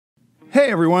Hey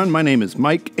everyone, my name is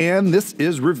Mike and this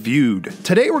is Reviewed.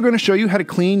 Today we're going to show you how to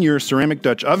clean your ceramic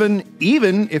Dutch oven,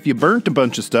 even if you burnt a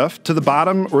bunch of stuff to the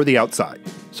bottom or the outside.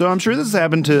 So I'm sure this has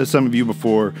happened to some of you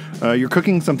before. You're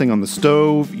cooking something on the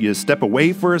stove, you step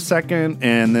away for a second,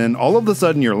 and then all of a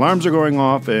sudden your alarms are going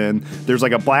off and there's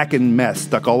like a blackened mess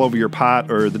stuck all over your pot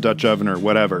or the Dutch oven or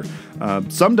whatever.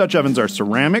 Some Dutch ovens are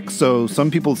ceramic, so some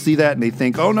people see that and they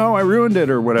think, oh no, I ruined it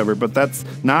or whatever, but that's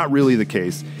not really the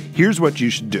case. Here's what you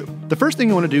should do. The first thing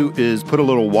you want to do is put a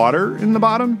little water in the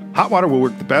bottom. Hot water will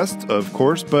work the best, of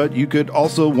course, but you could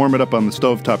also warm it up on the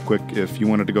stovetop quick if you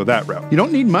wanted to go that route. You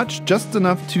don't need much, just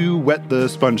enough to wet the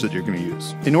sponge that you're going to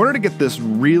use. In order to get this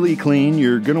really clean,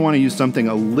 you're going to want to use something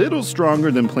a little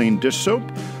stronger than plain dish soap.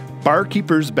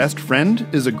 Barkeeper's Best Friend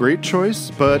is a great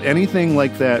choice, but anything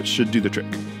like that should do the trick.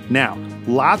 Now,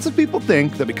 lots of people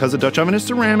think that because a Dutch oven is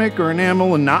ceramic or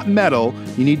enamel and not metal,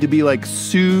 you need to be like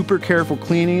super careful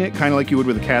cleaning it, kind of like you would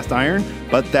with a cast iron,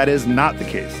 but that is not the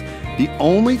case. The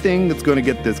only thing that's going to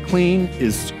get this clean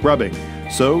is scrubbing.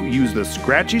 So use the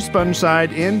scratchy sponge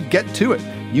side and get to it.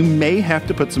 You may have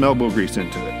to put some elbow grease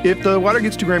into it. If the water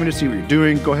gets too grimy to see what you're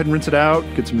doing, go ahead and rinse it out,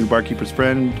 get some new Barkeeper's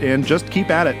Friend, and just keep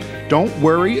at it. Don't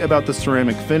worry about the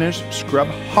ceramic finish. Scrub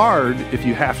hard if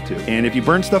you have to. And if you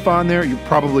burn stuff on there, you're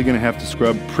probably going to have to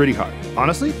scrub pretty hard.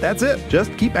 Honestly, that's it.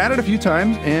 Just keep at it a few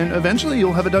times, and eventually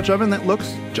you'll have a Dutch oven that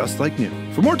looks just like new.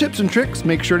 For more tips and tricks,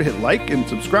 make sure to hit like and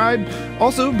subscribe.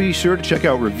 Also, be sure to check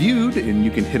out Reviewed, and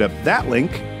you can hit up that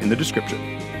link in the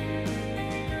description.